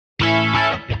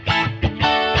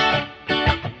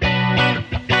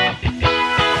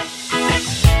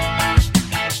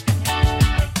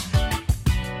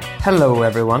Hello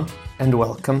everyone, and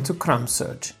welcome to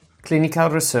CRAMSurg,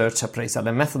 Clinical Research Appraisal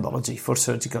and Methodology for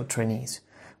Surgical Trainees,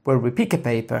 where we pick a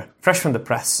paper fresh from the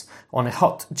press on a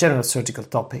hot general surgical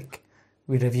topic.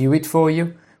 We review it for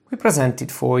you, we present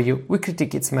it for you, we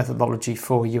critique its methodology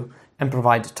for you, and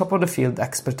provide top-of-the-field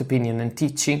expert opinion and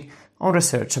teaching on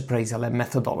research appraisal and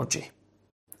methodology.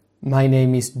 My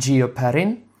name is Gio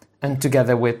Perrin, and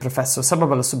together with Professor Saba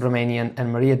Balasubramanian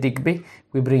and Maria Digby,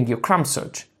 we bring you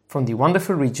CRAMSurg from the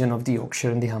wonderful region of the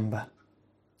Yorkshire and the Humber.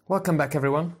 Welcome back,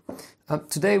 everyone.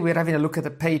 Today we're having a look at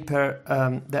a paper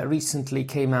that recently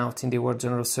came out in the World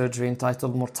Journal of Surgery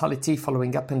entitled Mortality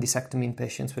Following Appendicectomy in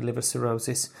Patients with Liver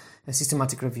Cirrhosis, a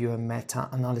Systematic Review and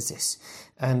Meta-Analysis.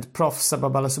 And Prof. Saba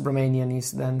Balasubramanian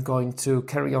is then going to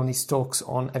carry on his talks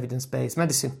on evidence-based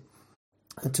medicine.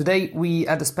 And today we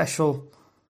had a special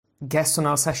guest on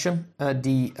our session,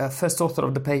 the first author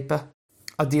of the paper,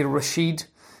 Adil Rashid,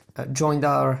 joined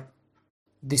our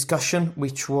discussion,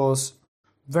 which was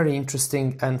very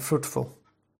interesting and fruitful.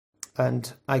 And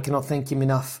I cannot thank him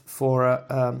enough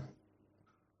for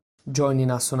joining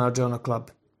us on our journal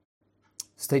club.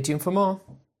 Stay tuned for more.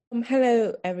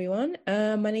 Hello, everyone.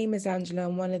 My name is Angela.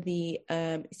 I'm one of the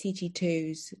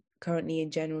CT2s currently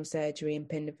in general surgery in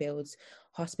Pinderfields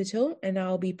Hospital, and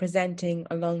I'll be presenting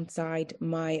alongside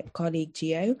my colleague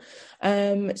Gio.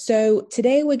 So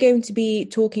today we're going to be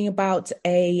talking about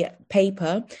a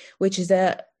paper which is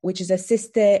a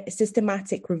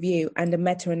systematic review and a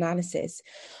meta-analysis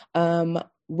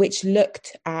which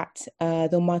looked at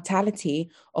the mortality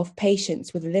of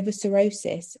patients with liver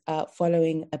cirrhosis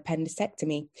following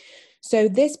appendicectomy. So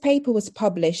this paper was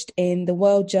published in the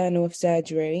World Journal of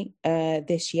Surgery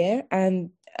this year, and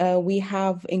we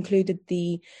have included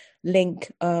the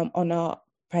link on our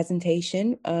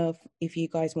presentation if you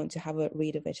guys want to have a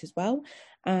read of it as well.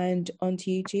 And on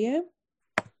to you, Gio.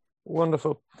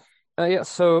 Wonderful.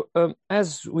 So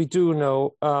as we do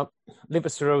know, liver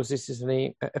cirrhosis is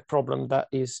a problem that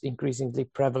is increasingly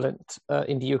prevalent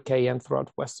in the UK and throughout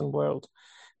the Western world,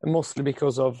 mostly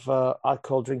because of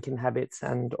alcohol drinking habits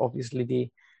and obviously the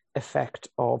effect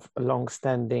of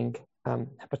long-standing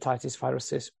hepatitis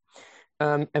viruses.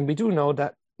 And we do know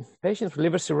that patients with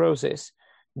liver cirrhosis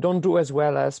don't do as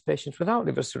well as patients without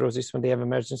liver cirrhosis when they have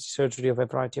emergency surgery of a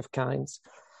variety of kinds.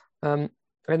 And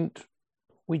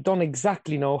we don't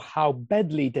exactly know how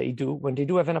badly they do when they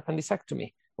do have an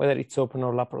appendicectomy, whether it's open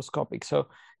or laparoscopic. So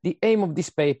the aim of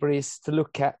this paper is to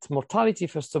look at mortality,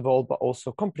 first of all, but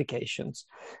also complications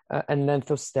and length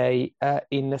of stay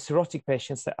in cirrhotic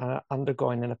patients that are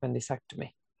undergoing an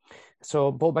appendicectomy.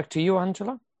 So ball back to you,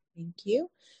 Angela. Thank you.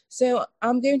 So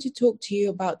I'm going to talk to you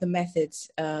about the methods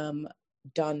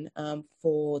done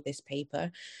for this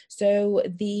paper. So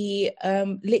the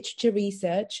literature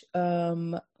research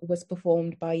was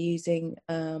performed by using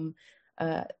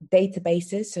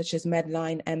databases such as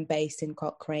Medline, Embase, and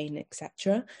Cochrane,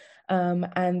 etc.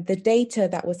 And the data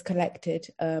that was collected,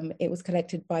 it was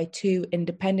collected by two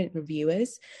independent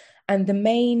reviewers. And the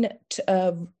main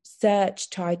search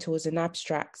titles and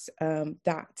abstracts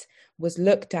that was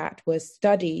looked at was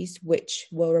studies which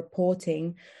were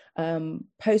reporting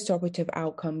post-operative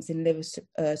outcomes in liver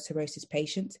cirrhosis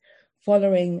patients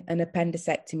following an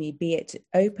appendicectomy, be it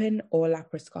open or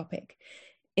laparoscopic.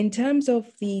 In terms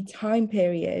of the time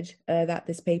period that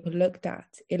this paper looked at,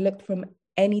 it looked from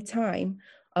any time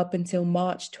up until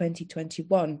March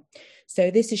 2021. So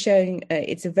this is showing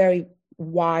it's a very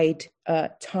wide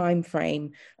time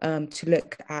frame to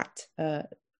look at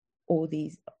all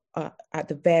these at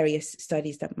the various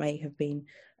studies that may have been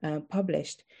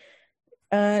published.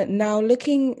 Now,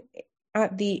 looking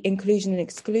at the inclusion and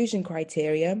exclusion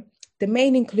criteria, the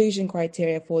main inclusion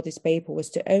criteria for this paper was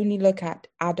to only look at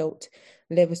adult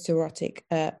liver cirrhotic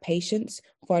patients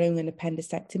following an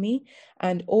appendicectomy,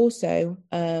 and also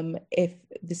if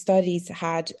the studies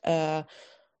had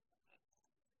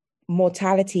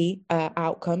mortality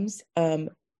outcomes,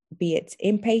 be it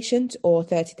inpatient or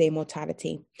 30-day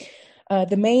mortality.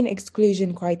 The main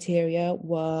exclusion criteria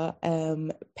were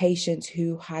patients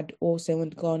who had also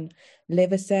undergone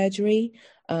liver surgery,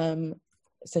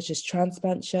 such as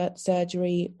transplant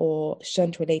surgery or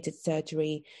shunt-related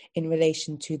surgery in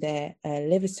relation to their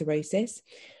liver cirrhosis.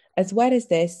 As well as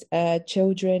this,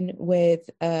 children with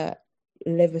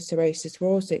liver cirrhosis were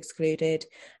also excluded.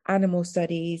 Animal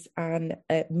studies and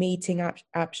meeting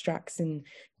abstracts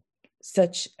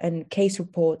and case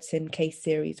reports and case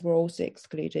series were also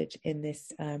excluded in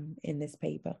this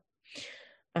paper.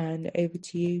 And over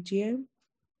to you, Gio.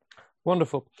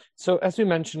 Wonderful. So as we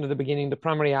mentioned at the beginning, the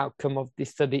primary outcome of this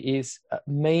study is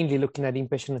mainly looking at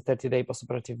inpatient and 30-day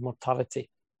postoperative mortality.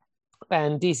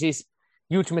 And this is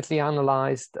ultimately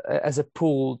analyzed as a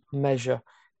pooled measure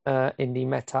in the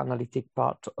meta-analytic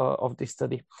part of this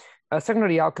study.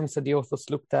 Secondary outcomes that the authors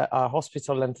looked at are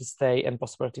hospital length of stay and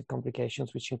postoperative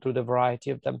complications, which include a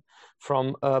variety of them,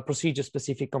 from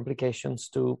procedure-specific complications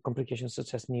to complications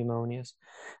such as pneumonias.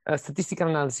 Statistical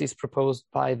analysis proposed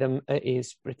by them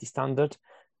is pretty standard.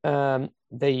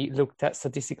 They looked at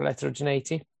statistical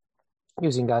heterogeneity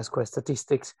using chi-square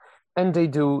statistics, and they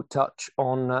do touch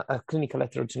on clinical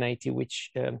heterogeneity,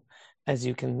 which, as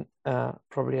you can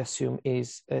probably assume,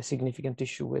 is a significant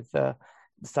issue with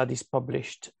studies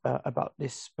published about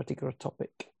this particular topic.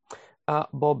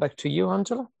 Bob, back to you,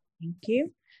 Angela. Thank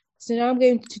you. So now I'm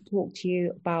going to talk to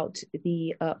you about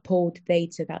the pooled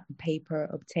data that the paper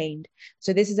obtained.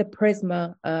 So this is a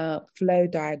PRISMA flow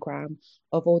diagram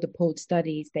of all the pooled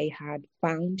studies they had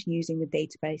found using the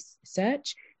database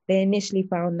search. They initially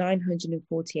found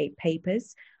 948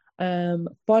 papers.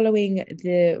 Following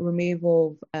the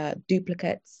removal of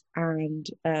duplicates and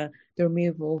the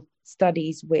removal of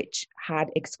studies which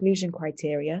had exclusion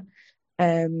criteria,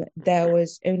 there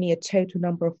was only a total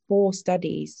number of 4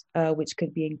 studies which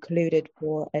could be included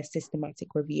for a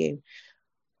systematic review.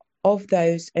 Of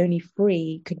those, only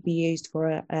 3 could be used for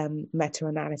a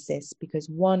meta-analysis because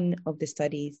one of the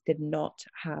studies did not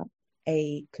have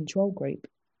a control group.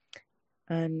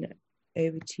 And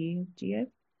over to you, Gio.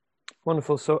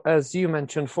 Wonderful. So as you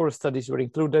mentioned, 4 studies were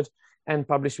included and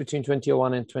published between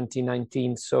 2001 and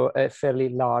 2019, so a fairly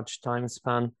large time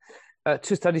span.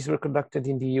 2 studies were conducted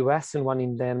in the US and 1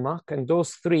 in Denmark, and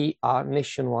those 3 are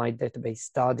nationwide database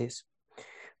studies.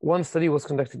 1 study was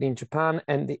conducted in Japan,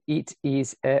 and it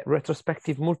is a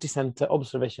retrospective multi-center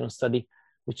observational study,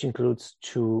 which includes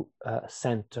 2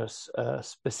 centers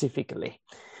specifically.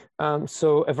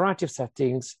 So a variety of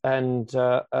settings, and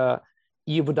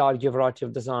you would argue a variety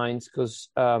of designs, because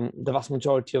the vast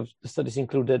majority of the studies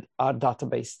included are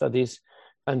database studies,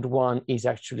 and 1 is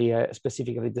actually a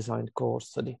specifically designed cohort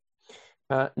study.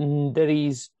 There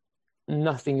is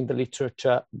nothing in the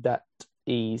literature that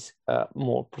is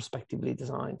more prospectively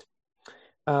designed.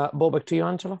 Bob, back to you,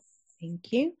 Angela.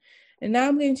 Thank you. And now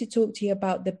I'm going to talk to you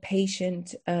about the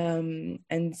patient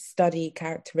and study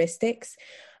characteristics.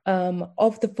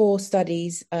 Of the 4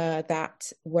 studies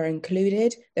that were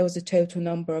included, there was a total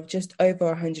number of just over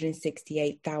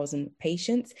 168,000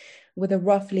 patients, with a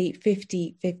roughly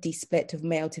 50-50 split of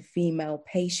male to female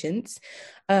patients.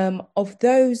 Of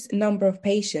those number of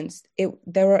patients,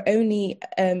 there were only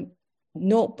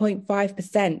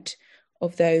 0.5%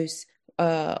 of those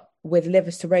with liver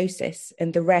cirrhosis,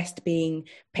 and the rest being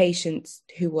patients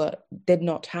who did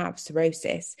not have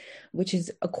cirrhosis, which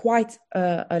is quite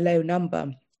a low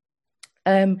number.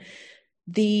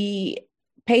 The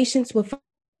patients were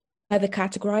further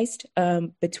categorized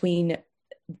between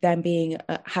them being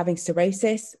having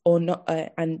cirrhosis or not,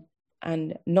 and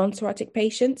non-cirrhotic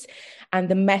patients, and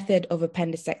the method of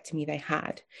appendicectomy they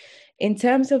had. In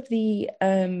terms of the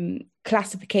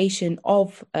classification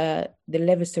of the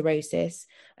liver cirrhosis,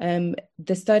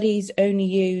 the studies only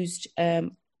used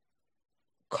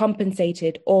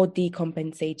compensated or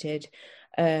decompensated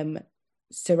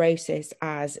cirrhosis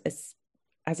as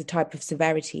a type of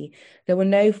severity. There were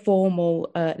no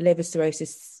formal liver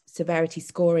cirrhosis severity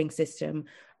scoring system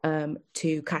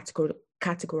to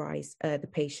categorize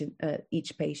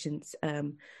each patient's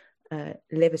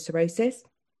liver cirrhosis.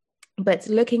 But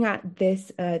looking at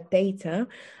this data,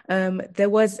 there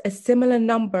was a similar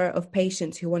number of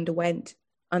patients who underwent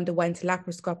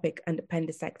laparoscopic and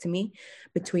appendicectomy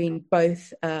between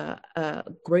both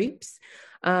groups.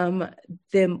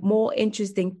 The more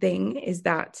interesting thing is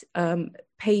that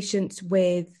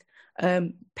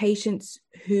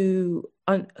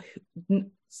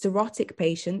cirrhotic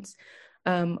patients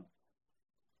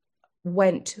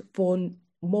went for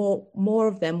more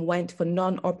of them went for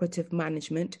non-operative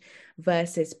management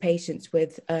versus patients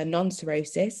with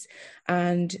non-cirrhosis.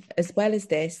 And as well as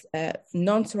this,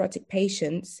 non-cirrhotic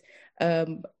patients,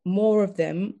 more of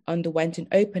them underwent an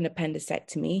open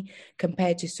appendicectomy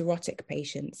compared to cirrhotic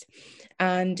patients.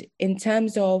 And in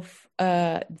terms of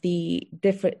the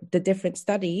different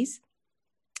studies,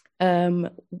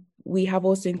 we have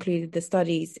also included the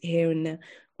studies here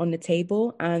on the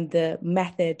table, and the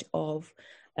method of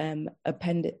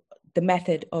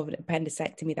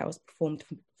appendicectomy that was performed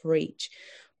for each.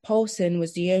 Paulson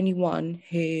was the only one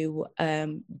who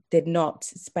did not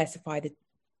specify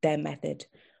their method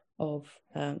of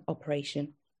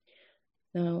operation.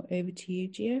 Now over to you,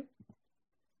 Gio.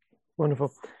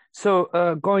 Wonderful. So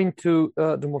going to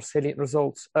the more salient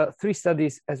results, 3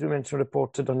 studies, as we mentioned,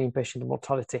 reported on inpatient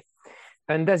mortality.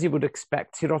 And as you would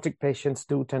expect, cirrhotic patients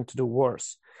do tend to do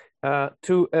worse.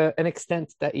 to an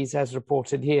extent that is as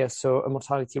reported here. So a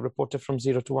mortality reported from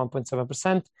 0 to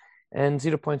 1.7% and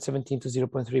 0.17 to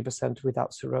 0.3%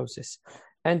 without cirrhosis.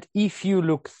 And if you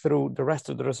look through the rest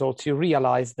of the results, you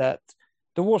realize that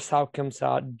the worst outcomes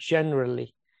are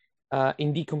generally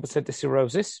in decompensated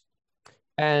cirrhosis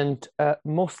and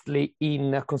mostly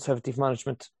in a conservative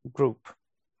management group.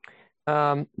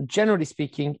 Generally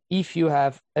speaking, if you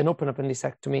have an open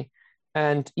appendicectomy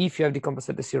and if you have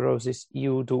decompensated cirrhosis,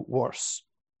 you do worse.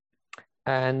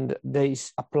 And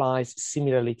this applies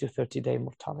similarly to 30-day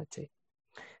mortality.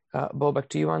 Bo, back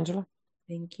to you, Angela.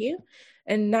 Thank you.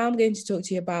 And now I'm going to talk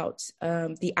to you about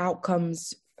the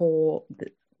outcomes for the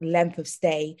length of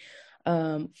stay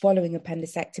following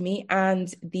appendicectomy.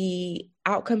 And the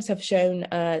outcomes have shown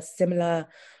similar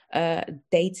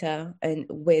data and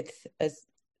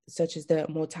such as the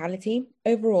mortality.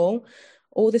 Overall,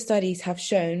 all the studies have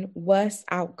shown worse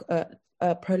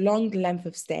prolonged length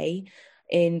of stay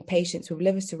in patients with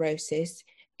liver cirrhosis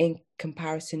in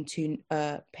comparison to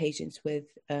patients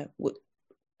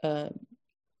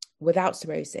without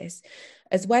cirrhosis.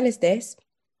 As well as this,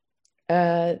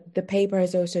 the paper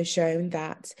has also shown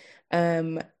that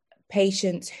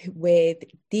patients with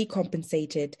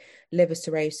decompensated liver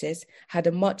cirrhosis had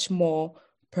a much more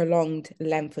prolonged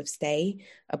length of stay,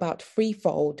 about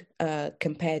threefold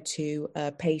compared to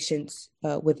patients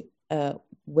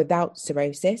without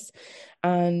cirrhosis.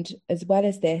 And as well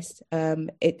as this,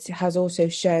 it has also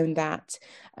shown that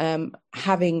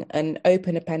having an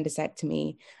open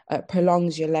appendicectomy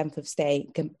prolongs your length of stay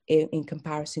in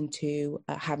comparison to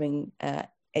having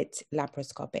it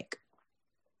laparoscopic.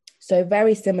 So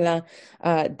very similar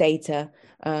data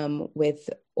with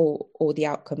all the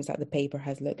outcomes that the paper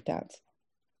has looked at.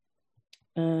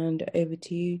 And over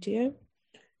to you, Gio.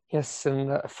 Yes,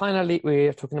 and finally,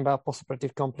 we're talking about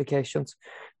postoperative complications.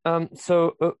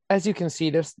 As you can see,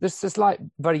 there's a slight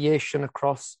variation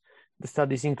across the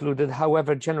studies included.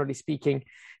 However, generally speaking,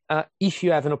 if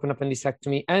you have an open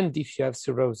appendicectomy and if you have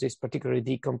cirrhosis, particularly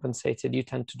decompensated, you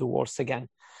tend to do worse again.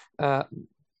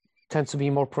 Tend to be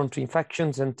more prone to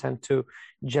infections and tend to,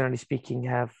 generally speaking,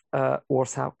 have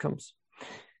worse outcomes.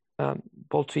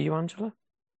 Ball to you, Angela.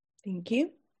 Thank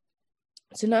you.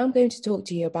 So now I'm going to talk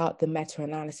to you about the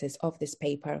meta-analysis of this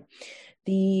paper.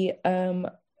 The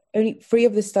only 3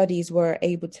 of the studies were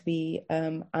able to be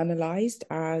analyzed,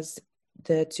 as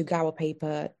the Tsugawa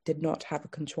paper did not have a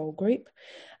control group.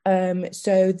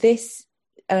 So this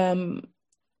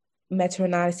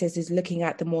meta-analysis is looking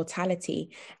at the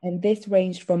mortality, and this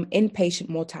ranged from inpatient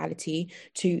mortality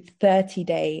to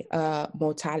 30-day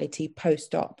mortality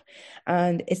post-op.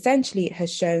 And essentially it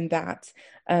has shown that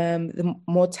the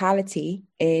mortality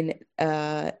in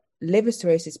liver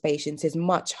cirrhosis patients is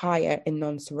much higher in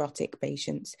non-cirrhotic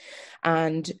patients.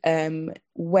 And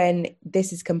when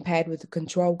this is compared with the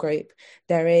control group,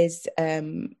 there is a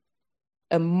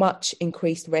much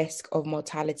increased risk of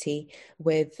mortality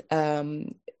with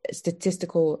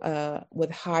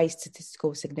with high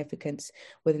statistical significance,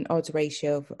 with an odds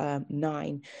ratio of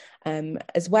 9.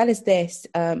 As well as this,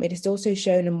 it has also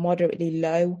shown a moderately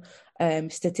low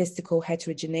statistical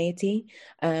heterogeneity,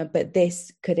 but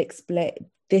this could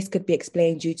be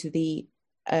explained due to the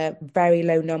very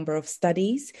low number of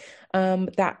studies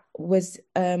that was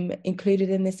included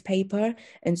in this paper.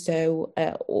 And so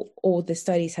all the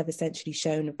studies have essentially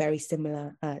shown very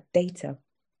similar data.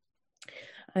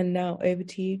 And now over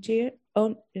to you, Gia.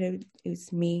 Oh, no,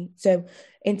 it's me. So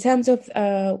in terms of,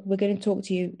 we're going to talk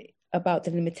to you about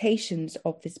the limitations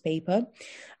of this paper.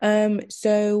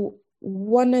 So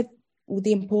one of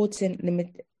the important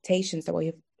limitations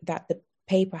that the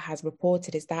paper has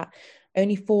reported is that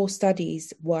only 4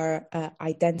 studies were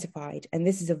identified, and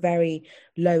this is a very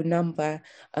low number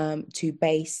to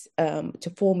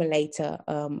formulate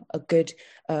a good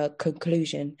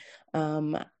conclusion.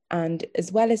 And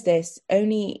as well as this,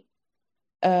 only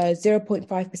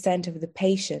 0.5% of the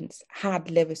patients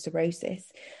had liver cirrhosis,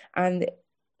 and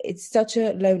it's such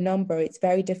a low number, it's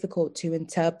very difficult to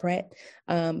interpret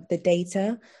the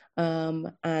data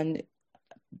and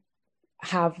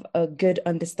have a good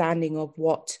understanding of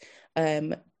what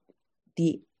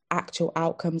the actual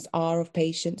outcomes are of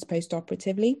patients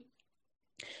post-operatively.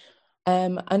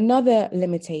 Another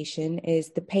limitation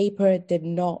is the paper did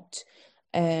not,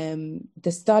 the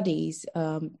studies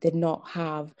did not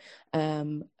have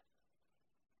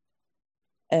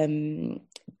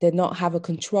a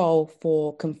control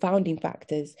for confounding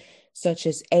factors such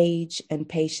as age and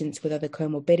patients with other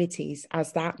comorbidities,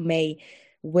 as that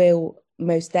will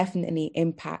most definitely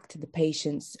impact the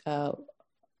patient's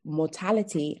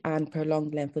mortality and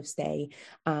prolonged length of stay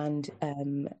and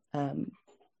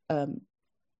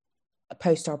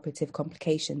post-operative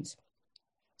complications.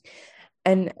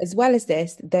 And as well as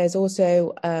this, there's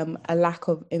also a lack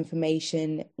of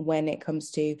information when it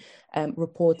comes to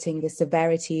reporting the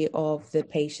severity of the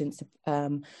patient's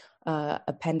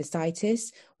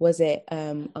appendicitis. Was it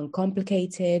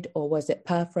uncomplicated or was it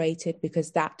perforated?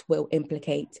 Because that will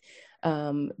implicate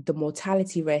the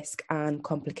mortality risk and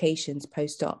complications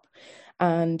post-op.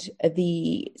 And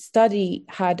the study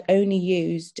had only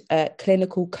used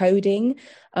clinical coding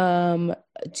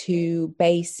to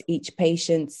base each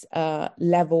patient's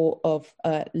level of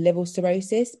liver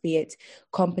cirrhosis, be it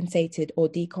compensated or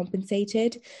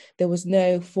decompensated. There was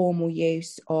no formal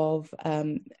use of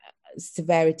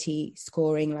severity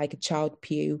scoring like a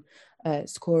Child-Pugh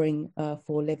scoring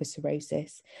for liver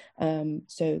cirrhosis.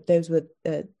 So those were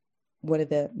one of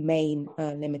the main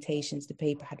limitations the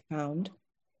paper had found.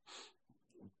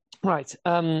 Right.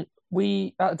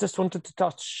 We just wanted to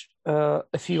touch a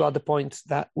few other points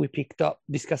that we picked up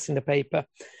discussing the paper.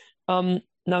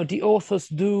 Now, the authors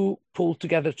do pull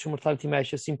together two mortality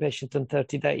measures in patients in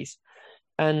 30 days.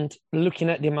 And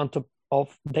looking at the amount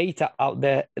of data out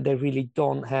there, they really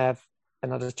don't have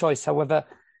another choice. However,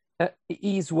 it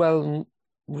is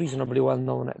reasonably well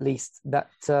known, at least, that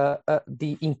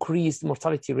the increased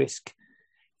mortality risk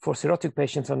for cirrhotic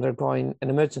patients undergoing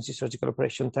an emergency surgical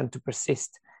operation tend to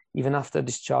persist even after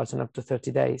discharge and up to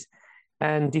 30 days.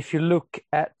 And if you look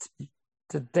at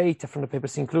the data from the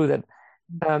papers included,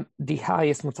 the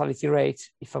highest mortality rate,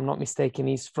 if I'm not mistaken,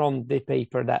 is from the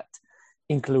paper that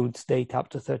includes data up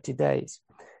to 30 days.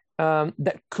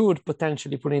 That could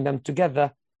potentially, putting them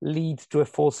together, lead to a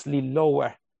falsely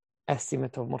lower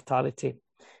estimate of mortality.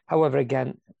 However,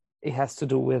 again, it has to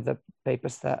do with the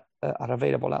papers that are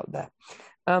available out there.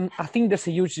 I think there's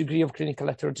a huge degree of clinical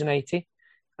heterogeneity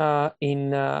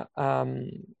in the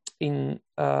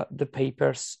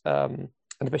papers, and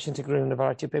the patients included in a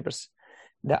variety of papers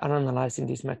that are analyzed in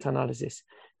this meta-analysis.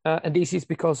 And this is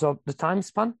because of the time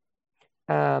span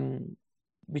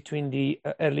between the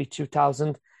early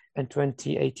 2000 and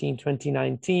 2018,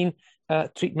 2019.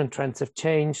 Treatment trends have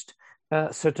changed.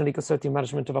 Certainly conservative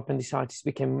management of appendicitis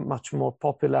became much more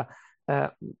popular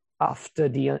after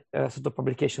the sort of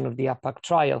publication of the APAC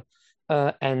trial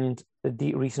and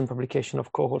the recent publication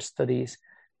of cohort studies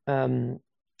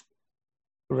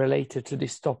related to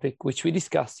this topic, which we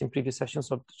discussed in previous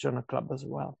sessions of the Journal Club as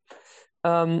well.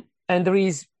 And there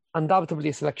is undoubtedly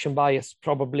a selection bias,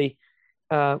 probably,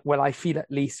 well, I feel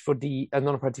at least, for the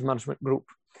non-operative management group,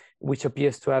 which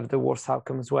appears to have the worst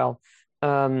outcome as well.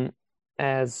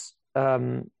 As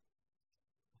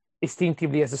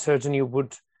instinctively as a surgeon, you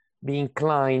would be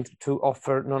inclined to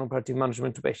offer non-operative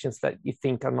management to patients that you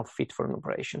think are not fit for an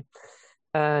operation.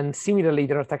 And similarly,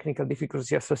 there are technical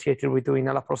difficulties associated with doing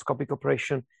a laparoscopic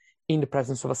operation in the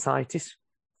presence of ascites,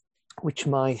 which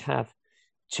might have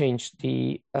changed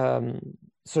the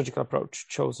surgical approach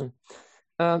chosen.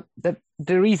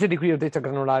 There is a degree of data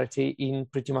granularity in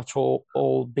pretty much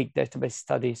all big database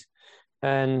studies,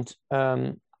 and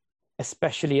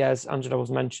especially as Angela was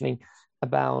mentioning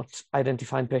about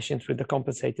identifying patients with the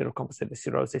compensated or compensated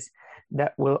cirrhosis,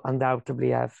 that will undoubtedly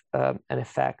have an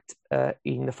effect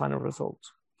in the final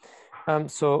results.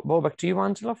 So, back to you,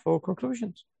 Angela, for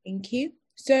conclusions. Thank you.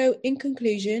 So, in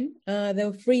conclusion, there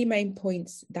were three main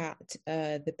points that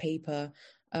the paper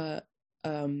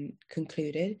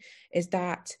concluded, is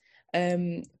that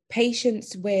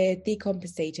patients with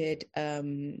decompensated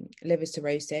liver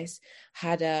cirrhosis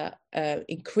had a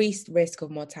increased risk of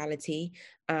mortality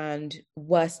and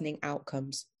worsening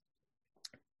outcomes.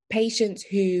 Patients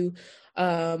who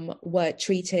were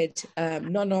treated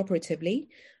non-operatively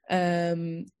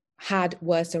had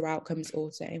worser outcomes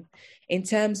also. In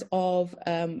terms of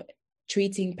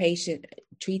treating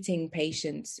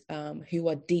patients who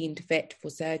are deemed fit for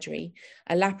surgery,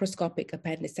 a laparoscopic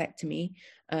appendicectomy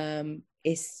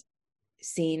is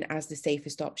seen as the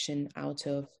safest option out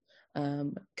of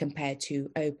compared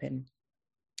to open.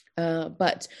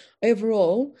 But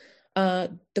overall,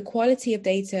 the quality of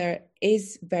data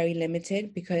is very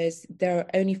limited because there are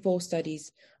only 4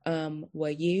 studies were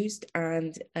used,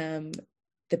 and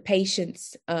the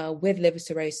patients with liver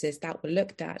cirrhosis that were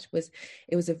looked at was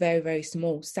a very, very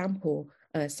small sample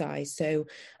size. So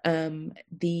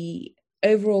the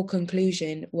overall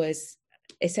conclusion was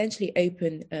essentially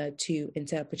open to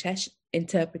interpretation,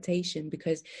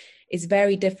 because it's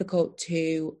very difficult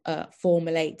to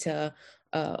formulate a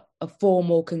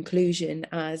formal conclusion,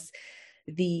 as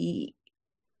the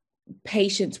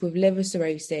patients with liver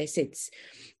cirrhosis,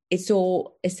 it's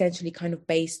all essentially kind of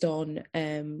based on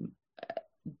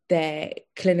their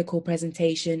clinical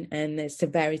presentation and the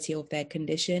severity of their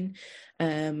condition.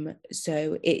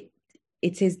 So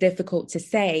it is difficult to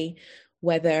say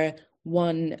whether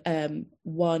one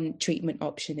treatment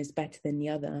option is better than the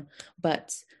other.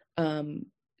 But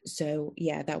so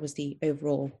yeah, that was the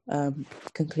overall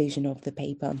conclusion of the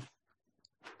paper.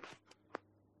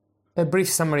 A brief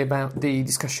summary about the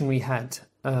discussion we had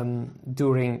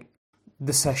during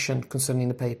the session concerning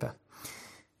the paper.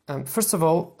 First of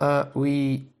all,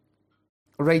 we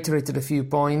reiterated a few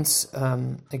points,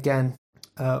 again,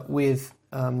 with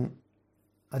Adil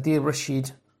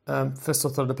Rashid, first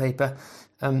author of the paper,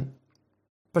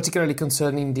 particularly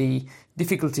concerning the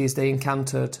difficulties they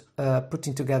encountered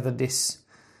putting together this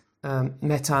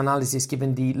meta-analysis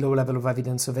given the low level of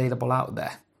evidence available out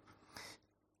there.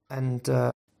 And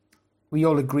we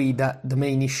all agree that the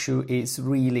main issue is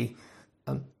really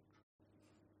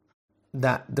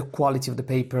that the quality of the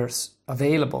papers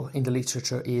available in the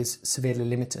literature is severely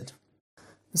limited.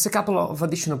 There's a couple of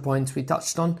additional points we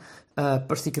touched on,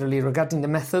 particularly regarding the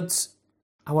methods.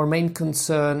 Our main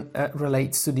concern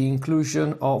relates to the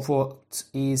inclusion of what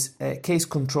is a case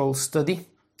control study,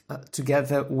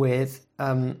 together with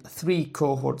 3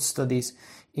 cohort studies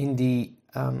in the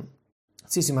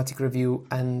systematic review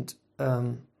and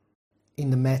in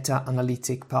the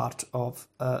meta-analytic part of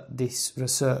this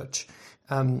research.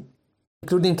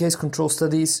 Including case control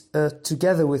studies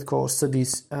together with cohort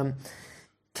studies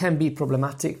can be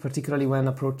problematic, particularly when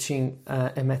approaching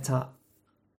a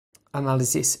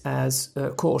meta-analysis, as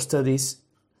cohort studies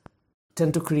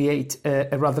tend to create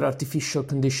a rather artificial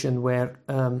condition where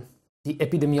the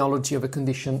epidemiology of a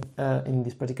condition, in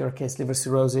this particular case liver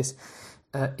cirrhosis,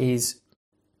 is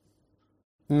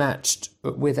matched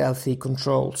with healthy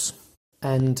controls.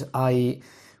 And I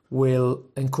will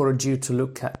encourage you to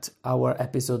look at our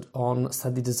episode on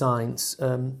study designs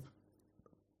to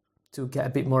get a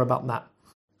bit more about that.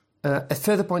 A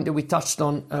further point that we touched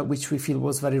on, which we feel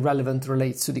was very relevant,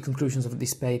 relates to the conclusions of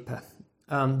this paper.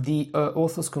 The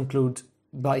authors conclude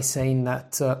by saying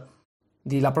that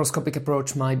the laparoscopic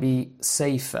approach might be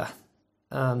safer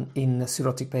in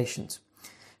cirrhotic patients.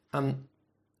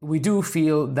 We do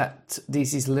feel that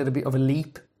this is a little bit of a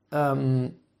leap,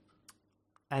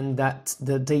 and that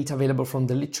the data available from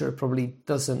the literature probably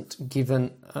doesn't,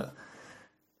 given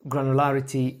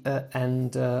granularity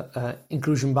and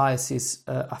inclusion biases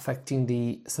affecting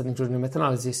the study inclusion and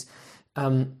meta-analysis,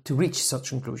 to reach such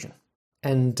conclusion.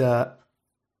 And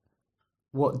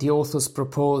what the authors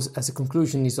propose as a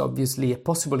conclusion is obviously a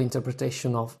possible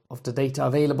interpretation of the data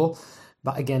available,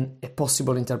 but again, a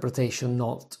possible interpretation,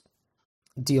 not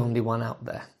the only one out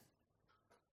there.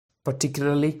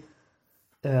 Particularly,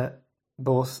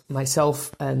 both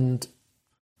myself and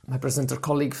my presenter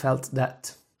colleague felt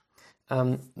that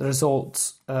the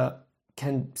results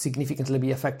can significantly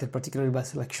be affected, particularly by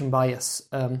selection bias,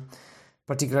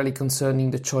 particularly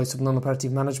concerning the choice of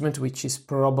non-operative management, which is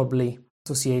probably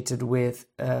associated with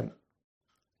the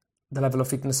level of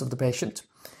fitness of the patient,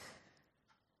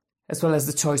 as well as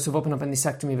the choice of open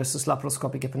appendicectomy versus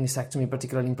laparoscopic appendicectomy,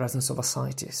 particularly in presence of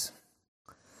ascites.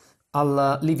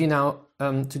 I'll leave you now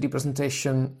to the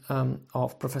presentation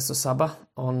of Professor Saba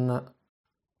on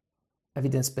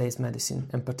evidence-based medicine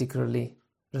and particularly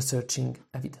researching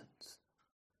evidence.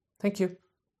 Thank you.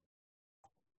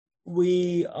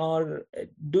 We are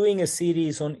doing a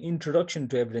series on introduction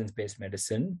to evidence-based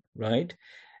medicine, right?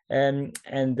 And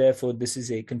therefore, this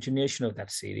is a continuation of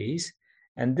that series.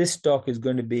 And this talk is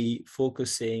going to be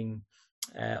focusing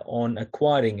on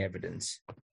acquiring evidence.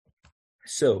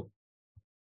 So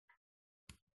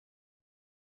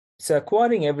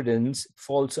acquiring evidence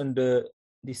falls under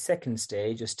the second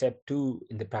stage, or step 2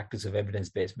 in the practice of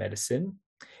evidence-based medicine.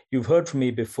 You've heard from me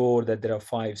before that there are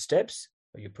 5 steps.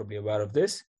 You're probably aware of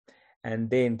this. And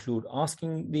they include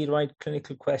asking the right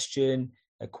clinical question,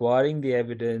 acquiring the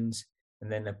evidence,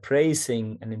 and then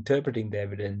appraising and interpreting the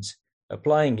evidence,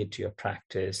 applying it to your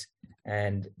practice,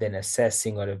 and then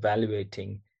assessing or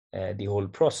evaluating the whole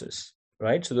process,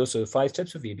 right? So those are the 5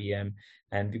 steps of EBM,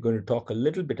 and we're going to talk a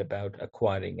little bit about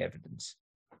acquiring evidence.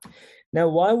 Now,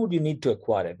 why would you need to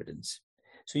acquire evidence?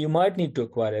 So you might need to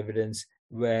acquire evidence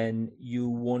when you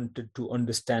wanted to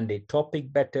understand a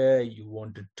topic better, you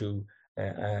wanted to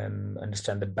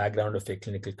understand the background of a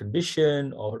clinical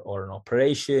condition or an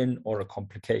operation or a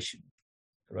complication,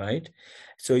 right?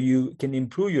 So you can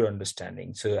improve your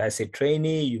understanding. So as a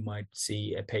trainee, you might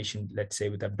see a patient, let's say,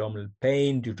 with abdominal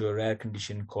pain due to a rare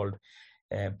condition called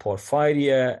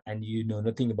porphyria, and you know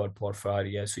nothing about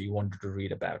porphyria, so you wanted to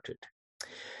read about it.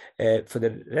 For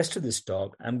the rest of this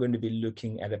talk, I'm going to be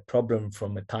looking at a problem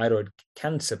from a thyroid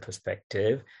cancer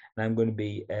perspective, and I'm going to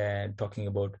be talking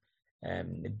about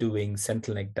doing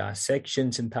sentinel neck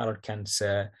dissections in thyroid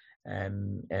cancer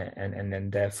and then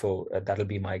therefore that'll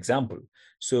be my example.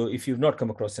 So if you've not come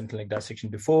across central link dissection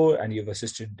before and you've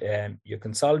assisted your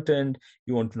consultant,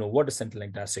 you want to know what a central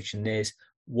link dissection is,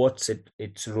 what's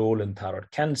its role in thyroid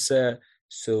cancer.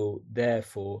 So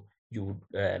therefore you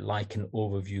would like an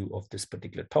overview of this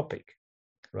particular topic,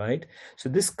 right? So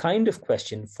this kind of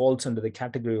question falls under the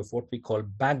category of what we call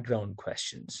background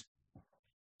questions,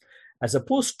 as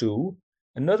opposed to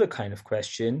another kind of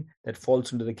question that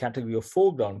falls under the category of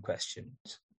foreground questions.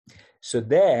 So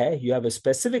there you have a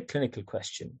specific clinical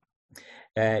question.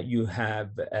 You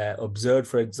have observed,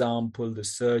 for example, the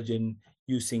surgeon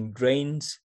using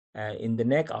drains in the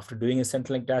neck after doing a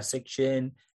central link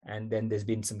dissection, and then there's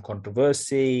been some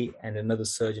controversy, and another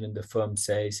surgeon in the firm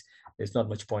says there's not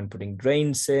much point putting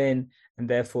drains in, and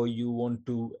therefore you want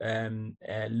to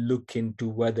look into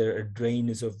whether a drain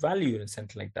is of value in a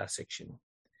central link dissection.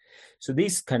 So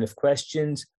these kind of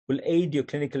questions will aid your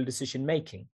clinical decision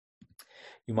making.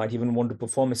 You might even want to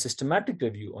perform a systematic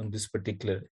review on this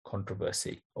particular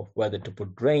controversy of whether to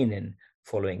put drain in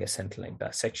following a central link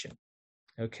dissection.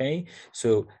 Okay,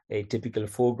 so a typical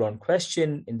foreground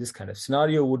question in this kind of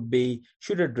scenario would be,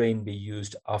 should a drain be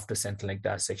used after central link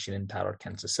dissection in thyroid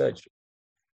cancer surgery?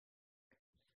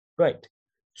 Right,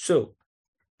 so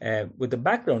with the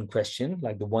background question,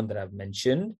 like the one that I've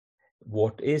mentioned,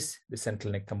 what is the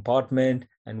central neck compartment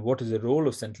and what is the role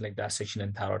of central neck dissection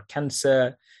in thyroid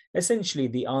cancer? Essentially,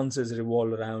 the answers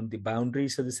revolve around the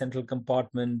boundaries of the central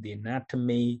compartment, the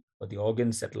anatomy or the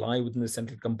organs that lie within the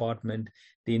central compartment,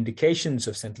 the indications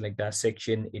of central neck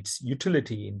dissection, its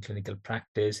utility in clinical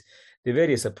practice, the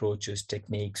various approaches,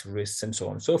 techniques, risks, and so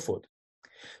on and so forth.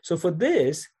 So for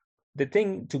this, the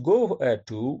thing to go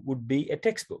to would be a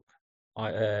textbook.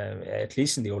 At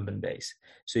least in the olden days.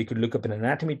 So you could look up an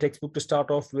anatomy textbook to start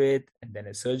off with, and then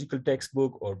a surgical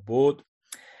textbook or both.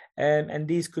 And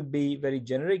these could be very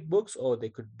generic books, or they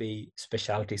could be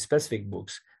specialty specific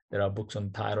books. There are books on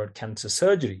thyroid cancer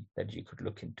surgery that you could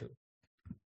look into.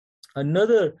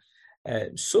 Another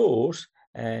source,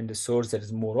 and a source that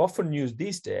is more often used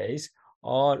these days,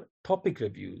 are topic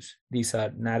reviews. These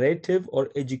are narrative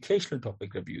or educational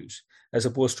topic reviews, as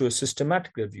opposed to a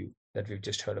systematic review that we've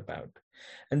just heard about.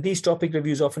 And these topic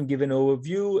reviews often give an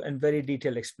overview and very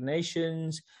detailed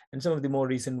explanations, and some of the more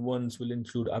recent ones will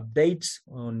include updates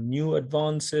on new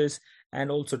advances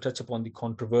and also touch upon the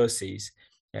controversies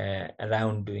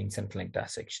around doing central link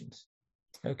dissections.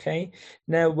 Okay,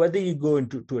 now whether you go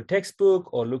into a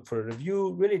textbook or look for a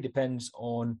review really depends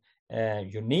on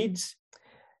your needs,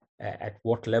 at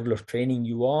what level of training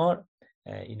you are,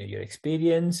 your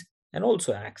experience, and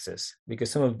also access,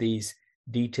 because some of these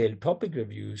detailed topic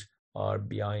reviews are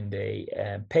behind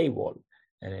a paywall,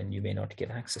 and then you may not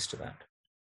get access to that.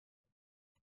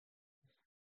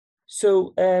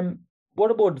 So what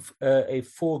about a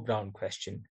foreground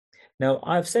question? Now,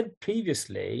 I've said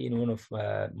previously in one of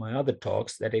my other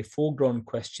talks that a foreground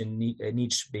question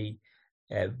needs to be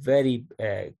very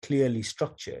clearly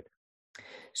structured.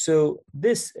 So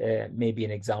this may be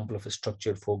an example of a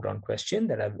structured foreground question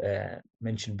that I've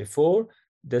mentioned before.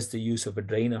 Does the use of a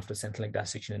drain after central link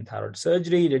dissection in thyroid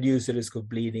surgery reduce the risk of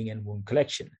bleeding and wound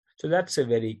collection? So that's a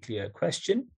very clear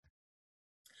question.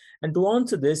 And to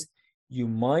answer this, you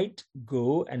might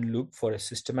go and look for a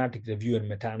systematic review and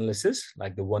meta-analysis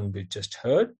like the one we just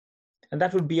heard. And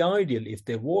that would be ideal if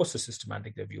there was a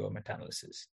systematic review or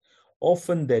meta-analysis.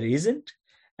 Often there isn't.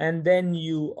 And then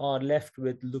you are left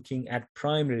with looking at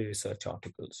primary research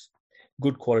articles,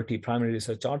 good quality primary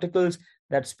research articles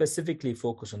that specifically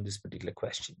focus on this particular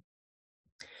question.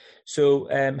 So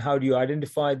how do you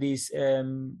identify these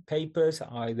papers,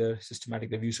 either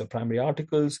systematic reviews or primary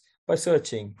articles? By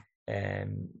searching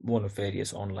one of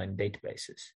various online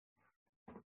databases.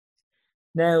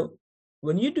 Now,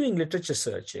 when you're doing literature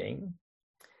searching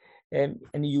and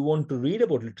you want to read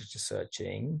about literature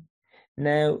searching,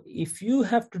 now, if you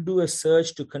have to do a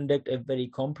search to conduct a very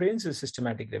comprehensive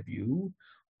systematic review,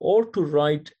 or to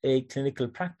write a clinical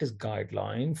practice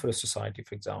guideline for a society,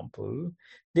 for example,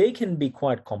 they can be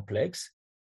quite complex.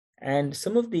 And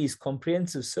some of these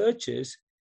comprehensive searches,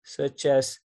 such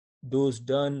as those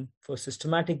done for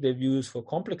systematic reviews for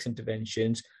complex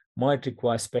interventions, might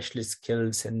require specialist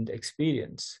skills and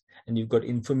experience. And you've got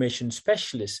information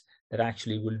specialists that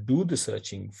actually will do the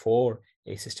searching for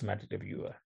a systematic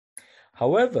reviewer.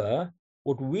 However,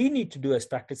 what we need to do as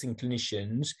practicing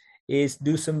clinicians is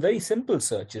do some very simple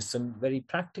searches, some very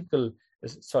practical,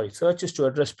 searches to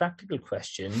address practical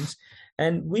questions.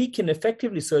 And we can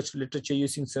effectively search literature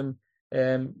using some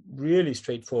really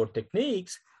straightforward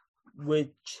techniques,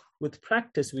 which with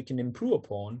practice we can improve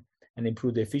upon and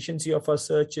improve the efficiency of our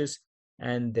searches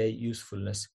and their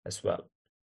usefulness as well.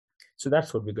 So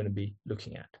that's what we're going to be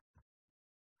looking at.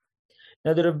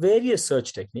 Now, there are various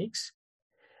search techniques.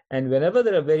 And whenever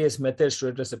there are various methods to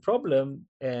address a problem,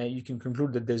 you can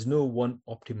conclude that there's no one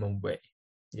optimum way.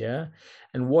 Yeah.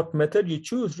 And what method you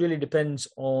choose really depends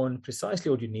on precisely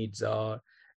what your needs are,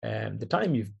 the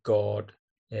time you've got,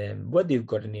 whether you've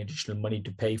got any additional money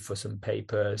to pay for some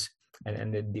papers,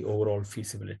 and then the overall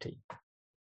feasibility.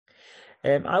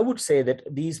 I would say that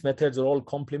these methods are all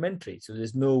complementary. So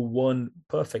there's no one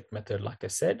perfect method, like I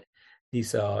said.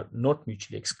 These are not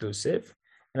mutually exclusive.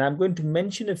 And I'm going to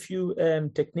mention a few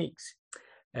techniques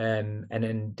and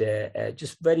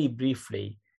just very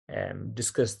briefly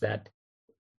discuss that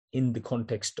in the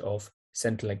context of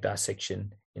sentinel neck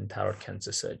dissection in thyroid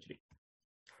cancer surgery.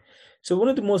 So one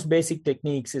of the most basic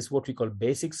techniques is what we call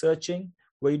basic searching,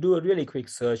 where you do a really quick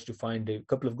search to find a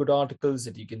couple of good articles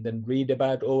that you can then read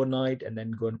about overnight and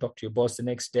then go and talk to your boss the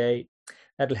next day.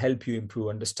 That'll help you improve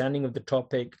understanding of the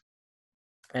topic.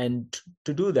 And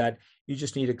to do that, you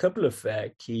just need a couple of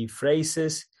key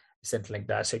phrases, sentinel neck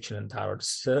dissection and thyroid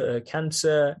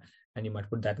cancer, and you might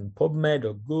put that in PubMed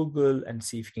or Google and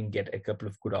see if you can get a couple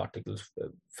of good articles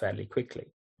fairly quickly.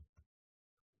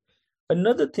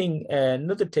 Another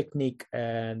technique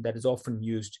that is often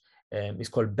used is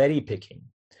called berry picking,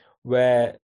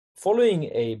 where following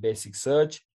a basic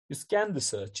search, you scan the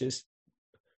searches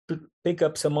to pick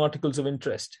up some articles of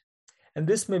interest. And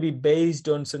this may be based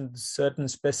on some certain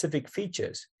specific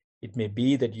features. It may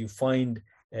be that you find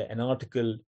an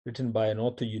article written by an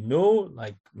author you know,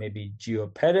 like maybe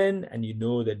Gio Perrin, and you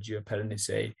know that Gio Perrin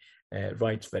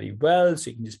writes very well, so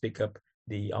you can just pick up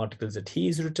the articles that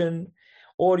he's written.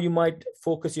 Or you might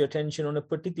focus your attention on a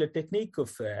particular technique of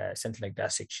sentinel neck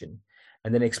dissection,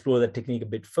 and then explore that technique a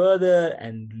bit further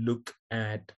and look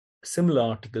at similar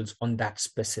articles on that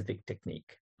specific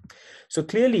technique. So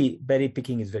clearly, berry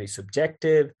picking is very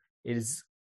subjective. It is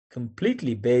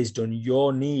completely based on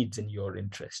your needs and your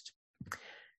interest.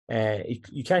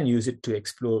 You can use it to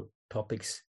explore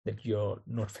topics that you're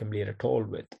not familiar at all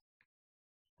with.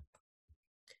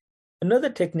 Another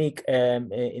technique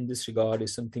in this regard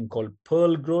is something called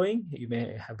pearl growing. You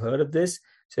may have heard of this.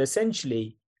 So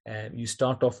essentially, you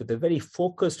start off with a very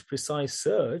focused, precise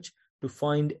search to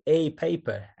find a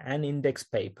paper, an index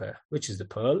paper, which is the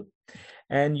pearl.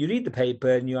 And you read the paper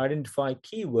and you identify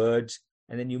keywords,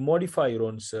 and then you modify your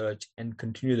own search and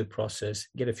continue the process,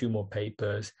 get a few more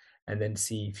papers, and then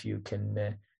see if you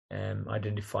can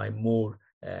identify more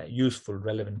useful,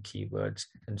 relevant keywords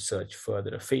and search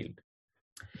further afield.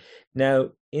 Now,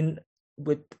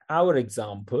 with our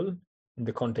example, in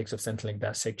the context of sentinel neck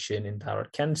dissection in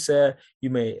thyroid cancer, you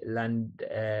may land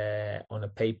on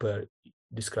a paper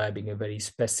describing a very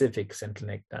specific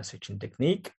sentinel neck dissection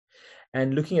technique.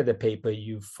 And looking at the paper,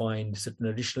 you find certain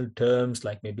additional terms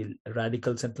like maybe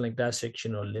radical sentinel neck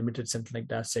dissection or limited sentinel neck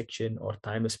dissection or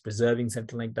thymus preserving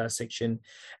sentinel neck dissection.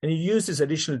 And you use these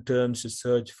additional terms to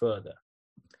search further.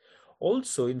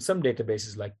 Also, in some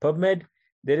databases like PubMed,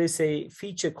 there is a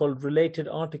feature called related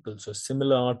articles or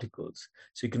similar articles.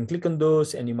 So you can click on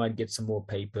those and you might get some more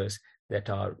papers that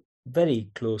are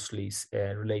very closely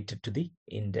related to the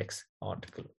index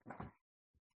article.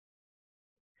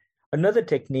 Another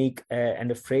technique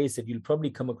and a phrase that you'll probably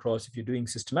come across if you're doing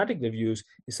systematic reviews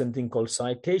is something called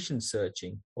citation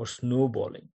searching or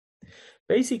snowballing.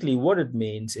 Basically, what it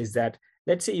means is that,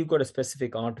 let's say you've got a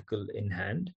specific article in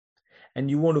hand and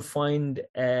you want to find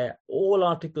all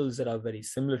articles that are very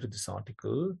similar to this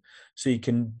article. So you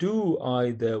can do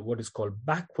either what is called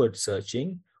backward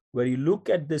searching, where you look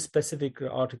at the specific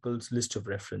article's list of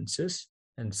references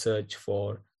and search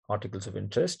for articles of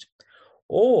interest.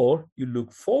 Or you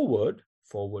look forward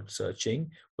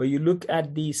searching, where you look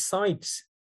at the sites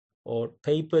or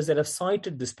papers that have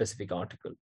cited the specific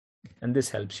article. And this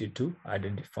helps you to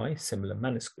identify similar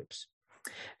manuscripts.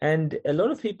 And a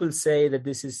lot of people say that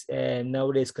this is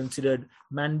nowadays considered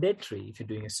mandatory if you're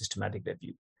doing a systematic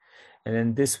review. And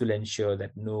then this will ensure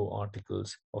that no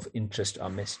articles of interest are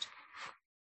missed.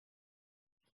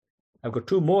 I've got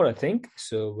two more, I think.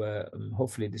 So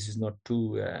hopefully this is not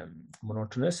too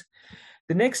monotonous.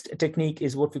 The next technique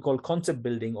is what we call concept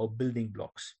building or building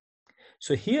blocks.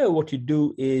 So here what you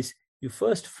do is you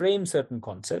first frame certain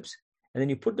concepts, and then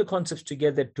you put the concepts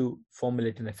together to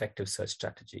formulate an effective search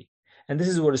strategy. And this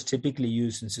is what is typically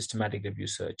used in systematic review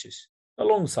searches,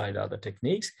 alongside other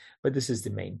techniques, but this is the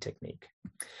main technique.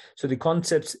 So the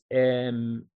concepts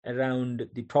around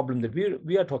the problem that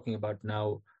we are talking about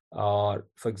now are,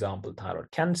 for example, thyroid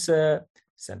cancer,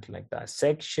 sentinel neck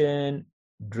dissection,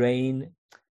 drain,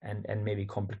 and maybe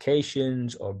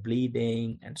complications or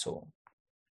bleeding, and so on.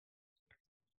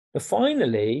 But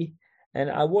finally,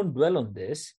 and I won't dwell on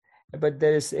this, but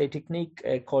there is a technique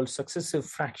called successive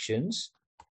fractions.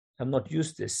 I've not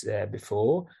used this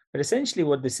before, but essentially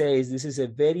what they say is this is a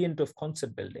variant of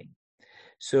concept building.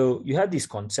 So you have these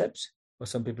concepts, or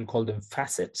some people call them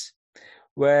facets,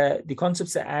 where the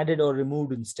concepts are added or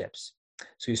removed in steps.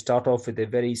 So you start off with a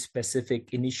very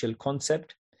specific initial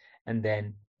concept, and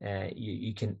then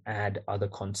you can add other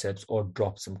concepts or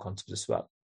drop some concepts as well.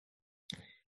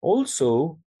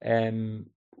 Also,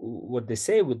 what they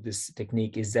say with this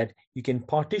technique is that you can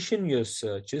partition your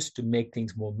searches to make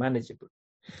things more manageable.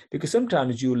 Because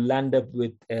sometimes you land up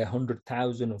with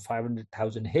 100,000 or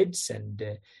 500,000 hits, and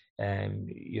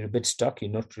you're a bit stuck. You're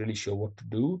not really sure what to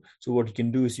do. So what you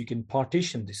can do is you can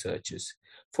partition the searches.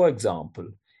 For example,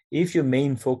 if your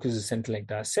main focus is central length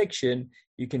dissection,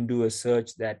 you can do a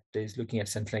search that is looking at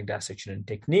central length dissection and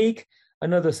technique,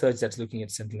 another search that's looking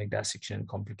at central length dissection and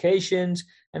complications,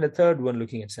 and a third one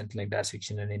looking at central length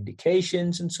dissection and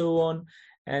indications, and so on.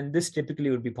 And this typically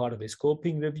would be part of a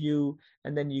scoping review.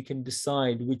 And then you can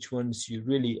decide which ones you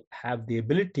really have the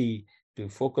ability to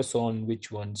focus on,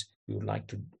 which ones you would like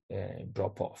to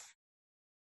drop off.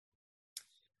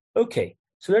 Okay,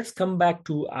 so let's come back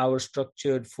to our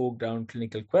structured foreground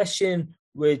clinical question,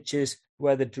 which is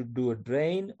whether to do a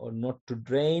drain or not to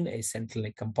drain a central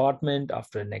neck compartment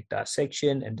after a neck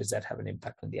dissection, and does that have an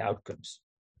impact on the outcomes?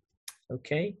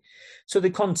 Okay, so the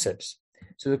concepts.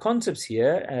 So the concepts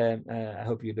here, I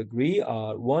hope you'd agree,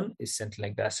 are: one is central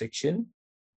neck dissection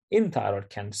in thyroid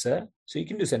cancer. So you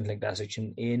can do central neck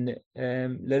dissection in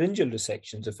laryngeal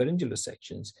resections or pharyngeal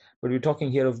resections, but we're talking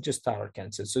here of just thyroid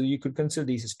cancer. So you could consider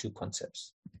these as two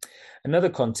concepts. Another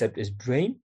concept is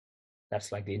drain.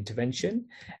 That's like the intervention.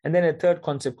 And then a third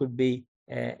concept could be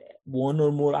one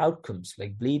or more outcomes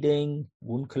like bleeding,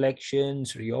 wound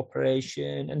collections,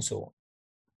 reoperation, and so on.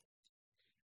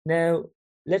 Now,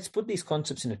 let's put these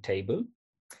concepts in a table.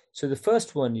 So the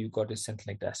first one you've got is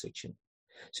central neck dissection.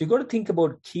 So you've got to think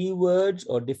about keywords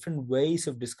or different ways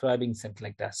of describing central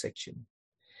neck dissection.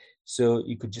 So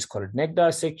you could just call it neck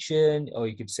dissection, or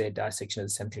you could say dissection of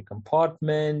the central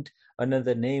compartment.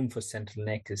 Another name for central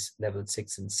neck is level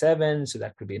 6 and 7. So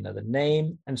that could be another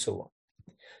name, and so on.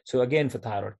 So again, for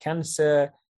thyroid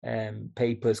cancer,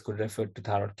 papers could refer to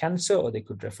thyroid cancer, or they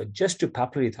could refer just to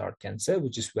papillary thyroid cancer,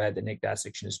 which is where the neck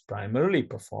dissection is primarily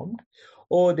performed,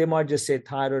 or they might just say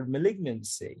thyroid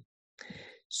malignancy.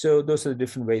 So those are the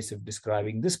different ways of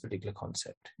describing this particular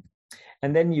concept.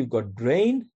 And then you've got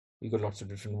drain. You've got lots of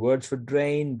different words for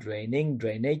drain, draining,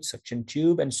 drainage, suction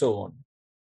tube, and so on.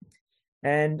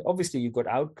 And obviously you've got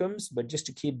outcomes, but just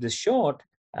to keep this short,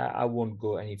 I won't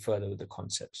go any further with the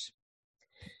concepts.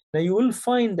 Now you will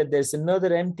find that there's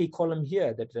another empty column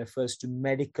here that refers to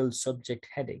medical subject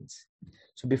headings.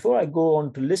 So before I go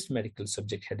on to list medical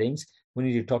subject headings, we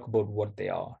need to talk about what they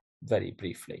are very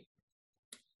briefly.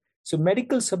 So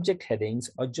medical subject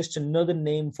headings are just another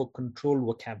name for control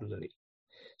vocabulary.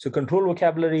 So control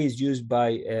vocabulary is used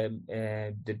by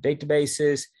the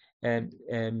databases,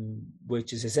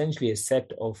 which is essentially a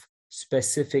set of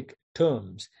specific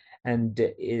terms. And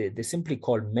they're simply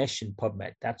called MESH in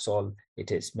PubMed. That's all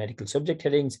it is. Medical subject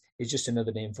headings is just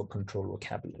another name for control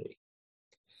vocabulary.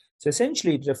 So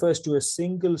essentially, it refers to a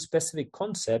single specific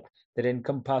concept that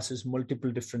encompasses multiple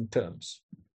different terms,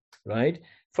 right?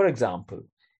 For example,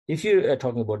 if you're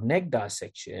talking about neck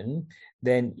dissection,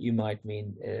 then you might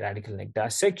mean radical neck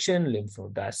dissection, lymph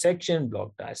node dissection,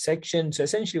 block dissection. So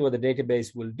essentially what the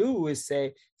database will do is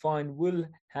say, fine, we'll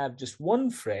have just one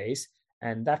phrase,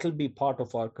 and that'll be part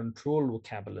of our control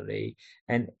vocabulary.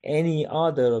 And any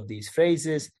other of these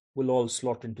phrases will all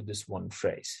slot into this one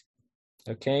phrase.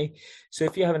 Okay, so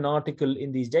if you have an article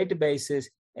in these databases,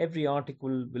 every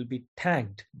article will be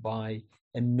tagged by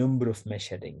a number of mesh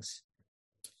headings.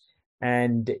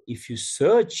 And if you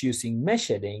search using mesh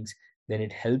headings, then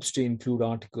it helps to include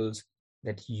articles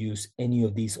that use any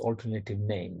of these alternative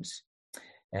names,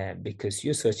 because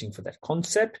you're searching for that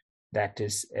concept that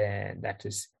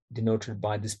is denoted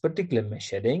by this particular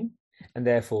mesh heading, and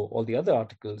therefore all the other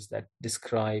articles that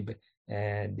describe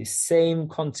the same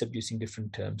concept using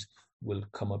different terms will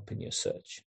come up in your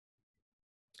search.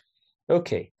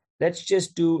 Okay, let's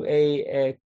just do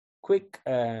a quick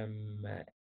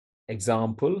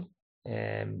example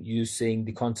using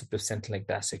the concept of central neck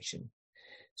dissection.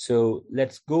 So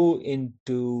let's go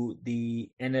into the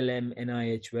NLM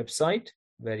NIH website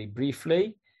very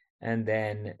briefly, and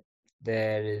then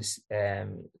there is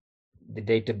the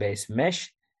database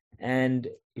mesh. And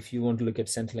if you want to look at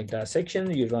central neck dissection,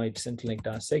 you write central neck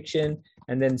dissection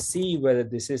and then see whether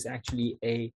this is actually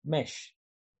a mesh.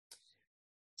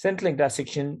 Central neck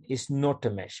dissection is not a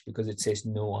mesh because it says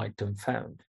no item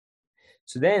found.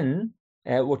 So then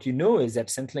what you know is that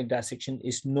central neck dissection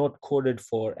is not coded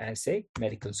for as a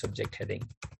medical subject heading.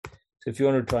 So if you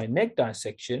want to try neck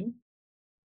dissection,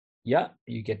 yeah,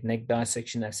 you get neck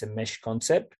dissection as a mesh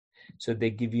concept. So they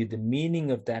give you the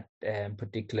meaning of that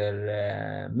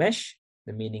particular mesh.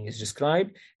 The meaning is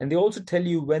described, and they also tell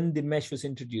you when the mesh was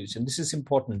introduced. And this is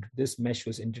important. This mesh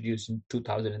was introduced in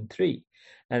 2003.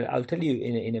 And I'll tell you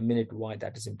in a minute why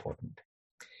that is important.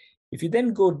 If you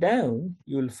then go down,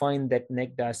 you will find that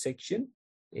neck dissection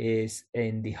is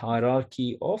in the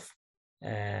hierarchy of,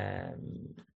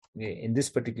 in this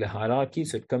particular hierarchy.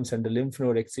 So it comes under lymph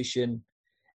node excision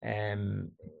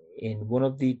in one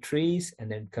of the trees,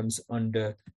 and then it comes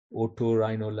under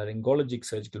otorhinolaryngologic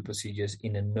surgical procedures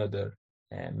in another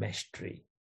mesh tree.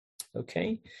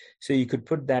 Okay, so you could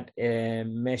put that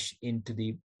mesh into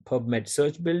the PubMed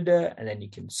search builder, and then you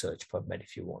can search PubMed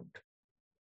if you want,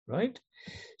 right?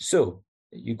 So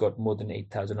you got more than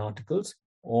 8,000 articles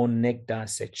on neck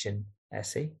dissection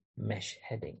as a mesh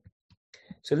heading.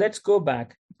 So let's go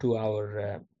back to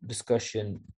our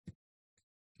discussion.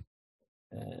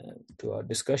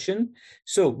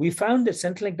 So we found that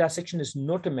central neck dissection is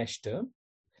not a mesh term,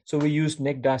 so we used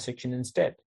neck dissection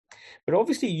instead. But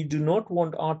obviously, you do not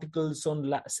want articles on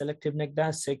selective neck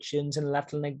dissections and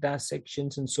lateral neck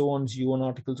dissections and so on. So you want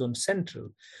articles on central.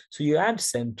 So you add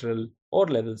central or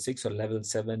level 6 or level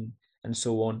 7 and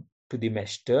so on to the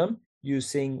mesh term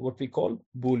using what we call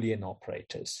Boolean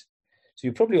operators. So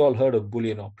you probably all heard of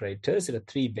Boolean operators. There are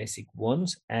 3 basic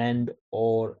ones: and,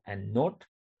 or, and not.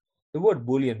 The word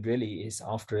Boolean really is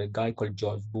after a guy called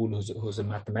George Boole, who's a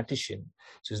mathematician.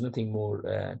 So there's nothing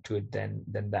more to it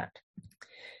than that.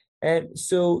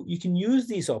 So you can use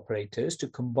these operators to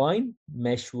combine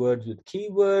mesh words with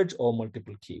keywords or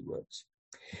multiple keywords.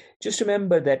 Just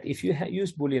remember that if you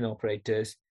use Boolean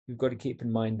operators, you've got to keep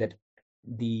in mind that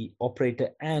the operator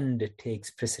and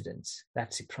takes precedence.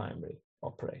 That's the primary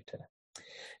operator.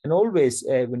 And always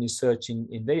when you search in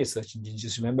various search engines,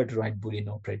 just remember to write Boolean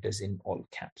operators in all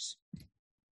caps.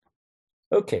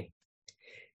 Okay,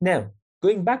 now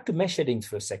going back to mesh headings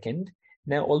for a second.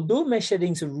 Now, although mesh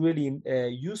headings are really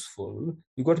useful,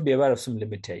 you've got to be aware of some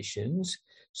limitations.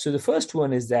 So the first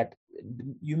one is that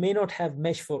you may not have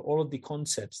mesh for all of the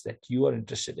concepts that you are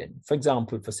interested in. For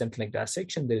example, for central neck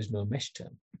dissection, there is no mesh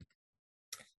term.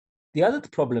 The other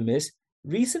problem is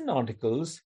recent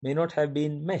articles may not have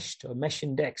been meshed or mesh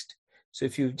indexed. So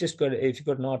if you've got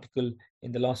an article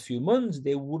in the last few months,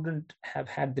 they wouldn't have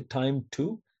had the time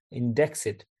to index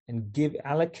it and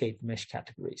allocate mesh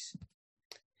categories.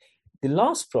 The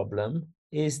last problem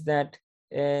is that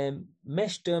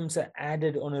mesh terms are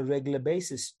added on a regular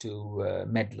basis to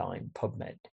Medline,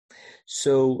 PubMed.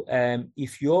 So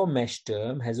if your mesh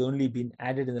term has only been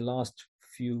added in the last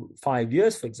 5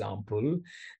 years, for example,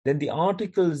 then the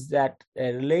articles that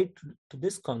relate to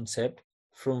this concept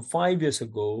from 5 years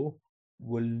ago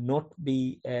will not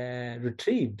be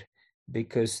retrieved,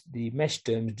 because the mesh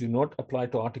terms do not apply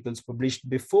to articles published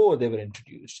before they were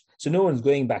introduced. So no one's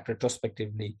going back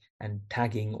retrospectively and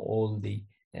tagging all the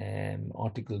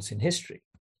articles in history.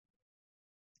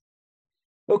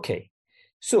 Okay,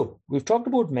 so we've talked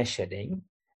about mesh heading,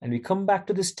 and we come back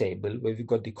to this table where we've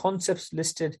got the concepts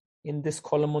listed in this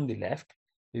column on the left.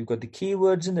 We've got the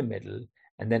keywords in the middle,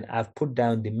 and then I've put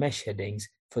down the mesh headings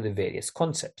for the various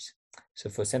concepts. So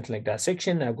for central neck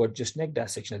dissection, I've got just neck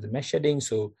dissection as a mesh heading,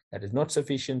 so that is not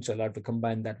sufficient. So I'll have to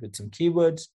combine that with some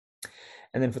keywords.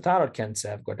 And then for thyroid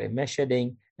cancer, I've got a mesh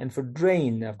heading. And for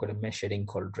drain, I've got a mesh heading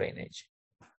called drainage.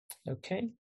 Okay.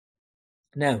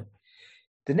 Now,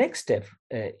 the next step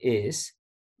is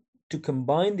to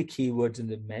combine the keywords in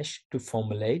the mesh to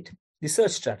formulate the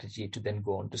search strategy to then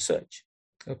go on to search.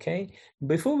 Okay.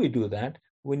 Before we do that,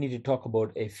 we need to talk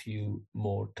about a few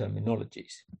more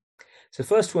terminologies. So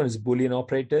first one is Boolean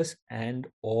operators, and,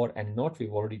 or, and not.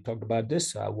 We've already talked about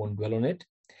this, so I won't dwell on it.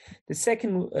 The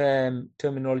second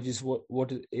terminology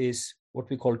is what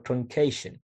we call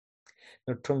truncation.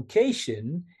 Now,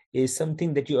 truncation is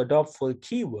something that you adopt for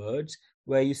keywords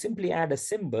where you simply add a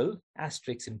symbol,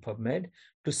 asterisk in PubMed,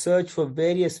 to search for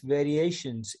various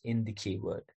variations in the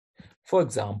keyword. For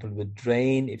example, with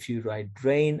drain, if you write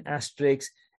drain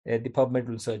asterisk, the PubMed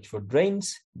will search for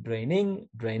drains, draining,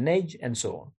 drainage, and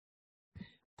so on.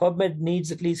 PubMed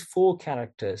needs at least 4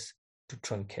 characters to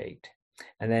truncate,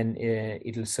 and then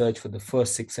it'll search for the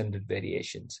first 600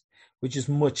 variations, which is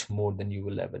much more than you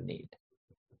will ever need.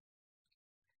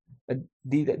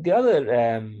 The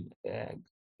other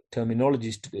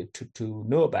terminologies to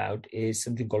know about is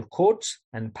something called quotes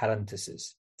and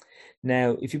parentheses.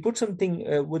 Now, if you put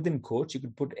something within quotes, you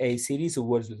could put a series of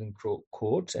words within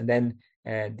quotes, and then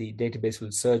the database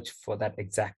will search for that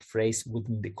exact phrase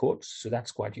within the quotes. So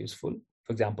that's quite useful.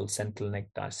 For example, central neck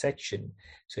dissection.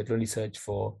 So it will only search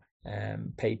for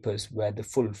papers where the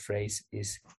full phrase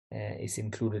is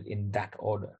included in that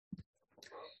order.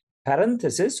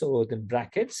 Parenthesis, or the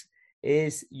brackets,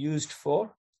 is used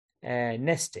for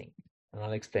nesting. And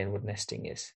I'll explain what nesting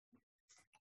is.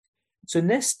 So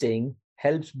nesting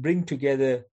helps bring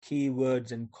together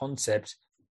keywords and concepts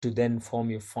to then form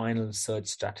your final search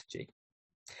strategy.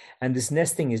 And this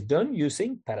nesting is done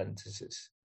using parentheses.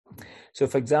 So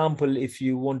for example, if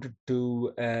you wanted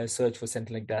to search for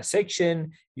central neck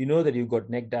dissection, you know that you've got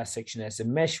neck dissection as a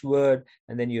mesh word,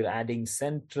 and then you're adding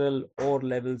central or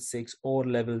level 6 or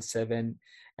level 7.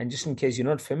 And just in case you're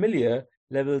not familiar,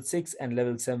 level 6 and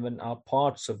level 7 are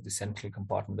parts of the central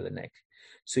compartment of the neck.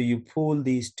 So you pull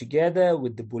these together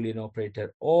with the Boolean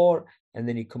operator OR, and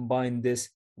then you combine this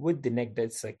with the neck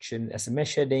dissection as a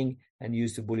mesh heading and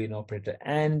use the Boolean operator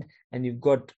and you've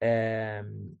got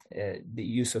the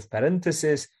use of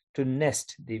parentheses to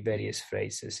nest the various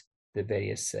phrases, the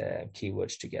various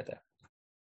keywords together.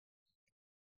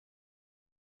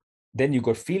 Then you've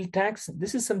got field tags.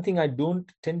 This is something I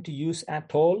don't tend to use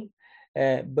at all,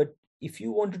 but if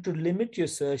you wanted to limit your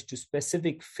search to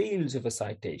specific fields of a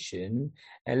citation,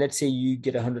 and let's say you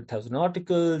get 100,000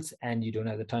 articles and you don't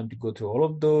have the time to go through all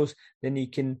of those, then you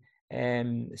can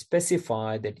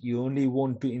specify that you only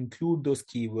want to include those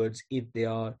keywords if they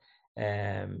are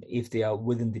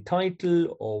within the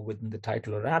title or within the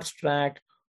title or abstract,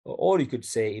 or you could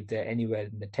say if they're anywhere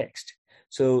in the text.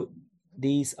 So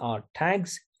these are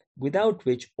tags without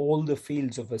which all the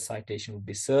fields of a citation will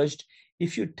be searched.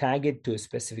 If you tag it to a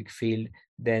specific field,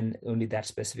 then only that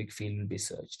specific field will be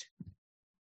searched.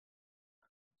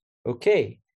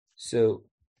 Okay, so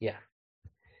yeah.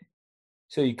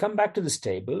 So you come back to this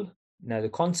table. Now the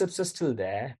concepts are still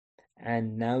there.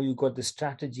 And now you've got the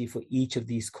strategy for each of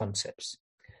these concepts.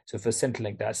 So for central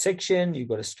neck dissection, you've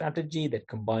got a strategy that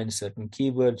combines certain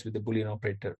keywords with the Boolean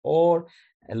operator OR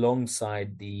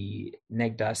alongside the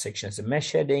neck dissection as a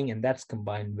mesh heading, and that's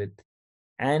combined with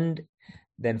AND.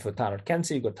 Then for thyroid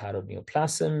cancer, you've got thyroid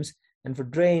neoplasms. And for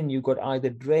drain, you've got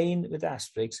either drain with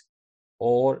asterisks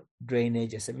or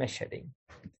drainage as a mesh heading.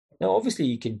 Now, obviously,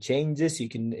 you can change this. You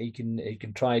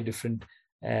can try different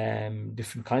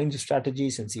kinds of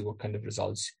strategies and see what kind of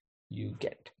results you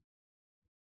get.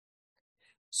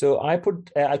 So I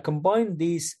combined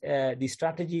these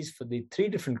strategies for the 3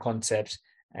 different concepts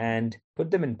and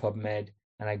put them in PubMed,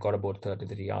 and I got about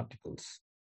 33 articles.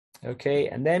 Okay,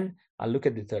 and then I'll look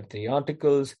at the 33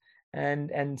 articles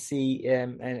and see,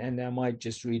 and I might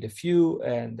just read a few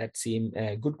that seem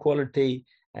good quality,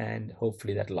 and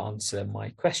hopefully that'll answer my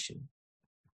question.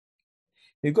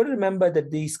 You've got to remember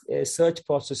that these search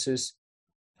processes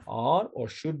are or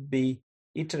should be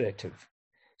iterative.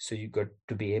 So you've got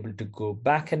to be able to go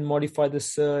back and modify the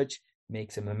search,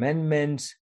 make some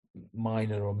amendments,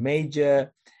 minor or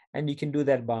major, and you can do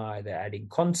that by either adding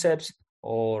concepts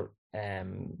or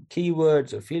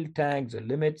keywords or field tags or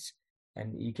limits,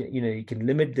 and you can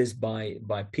limit this by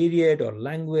period or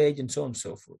language and so on and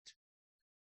so forth,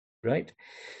 right?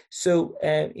 So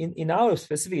in our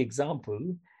specific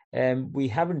example, we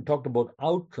haven't talked about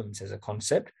outcomes as a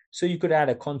concept, so you could add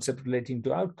a concept relating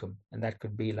to outcome, and that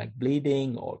could be like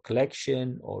bleeding or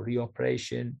collection or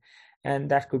reoperation, and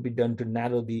that could be done to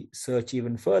narrow the search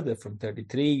even further. From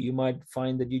 33, you might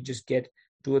find that you just get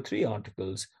 2 or 3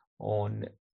 articles on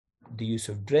the use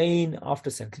of drain after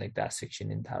central neck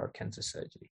dissection in thyroid cancer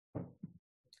surgery.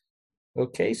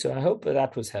 Okay, so I hope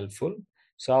that was helpful.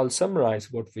 So I'll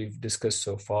summarize what we've discussed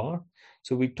so far.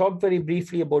 So we talked very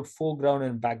briefly about foreground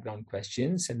and background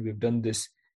questions, and we've done this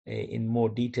in more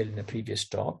detail in a previous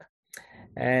talk.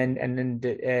 And then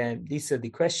these are the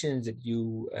questions that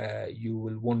you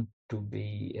will want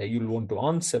to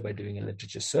answer by doing a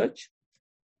literature search.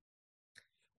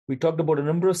 We talked about a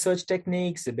number of search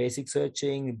techniques: the basic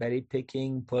searching, berry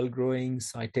picking, pearl growing,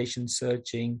 citation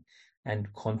searching,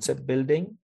 and concept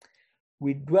building.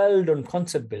 We dwelled on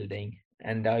concept building,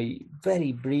 and I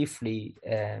very briefly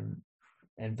and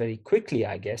very quickly,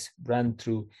 I guess, ran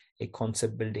through a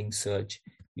concept building search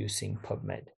using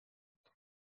PubMed.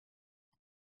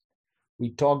 We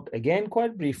talked again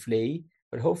quite briefly,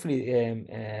 but hopefully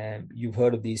you've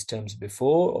heard of these terms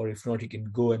before, or if not, you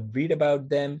can go and read about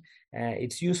them.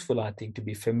 It's useful, I think, to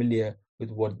be familiar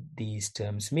with what these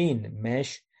terms mean: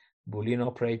 mesh, Boolean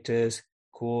operators,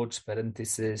 quotes,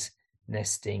 parentheses,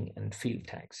 nesting, and field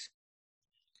tags.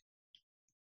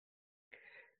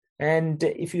 And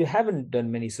if you haven't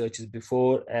done many searches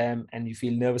before and you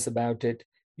feel nervous about it,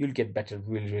 you'll get better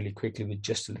really, really quickly with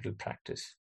just a little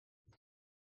practice.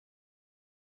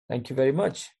 Thank you very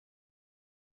much.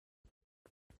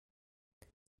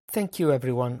 Thank you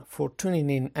everyone for tuning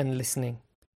in and listening.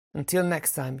 Until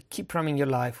next time, keep running your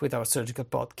life with our surgical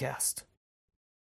podcast.